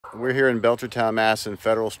We're here in Belchertown, Mass. in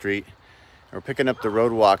Federal Street. We're picking up the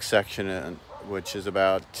road walk section, which is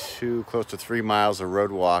about close to 3 miles of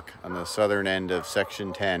road walk on the southern end of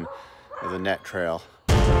section 10 of the Net Trail.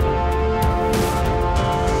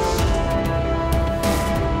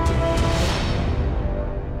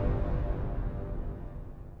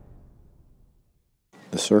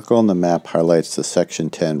 The circle on the map highlights the section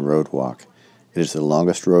 10 road walk. It is the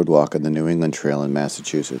longest road walk on the New England Trail in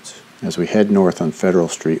Massachusetts. As we head north on Federal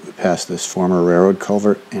Street, we pass this former railroad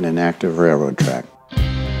culvert and an active railroad track.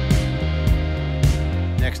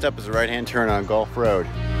 Next up is a right-hand turn on Gulf Road.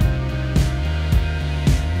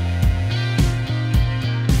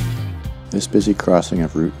 This busy crossing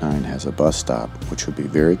of Route 9 has a bus stop, which would be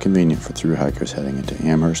very convenient for thru hikers heading into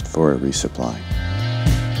Amherst for a resupply.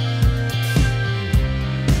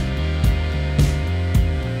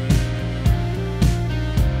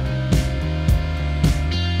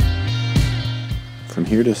 From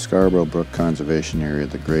here to Scarborough Brook Conservation Area,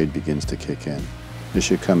 the grade begins to kick in. This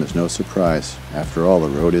should come as no surprise. After all, the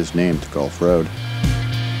road is named Gulf Road.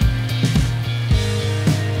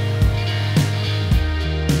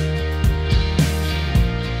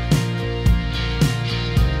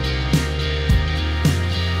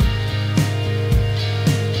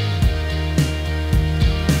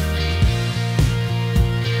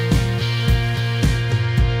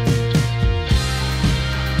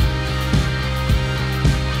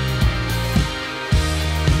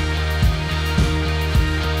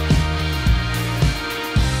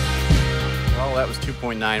 That was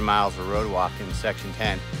 2.9 miles of road walk in section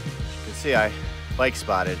 10. As you can see, I bike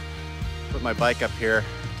spotted. Put my bike up here,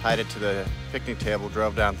 tied it to the picnic table,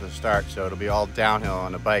 drove down to the start, so it'll be all downhill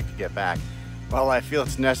on a bike to get back. While I feel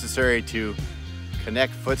it's necessary to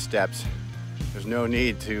connect footsteps, there's no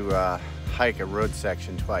need to hike a road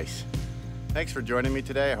section twice. Thanks for joining me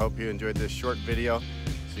today. I hope you enjoyed this short video,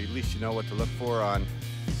 so at least you know what to look for on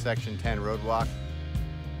section 10 road walk.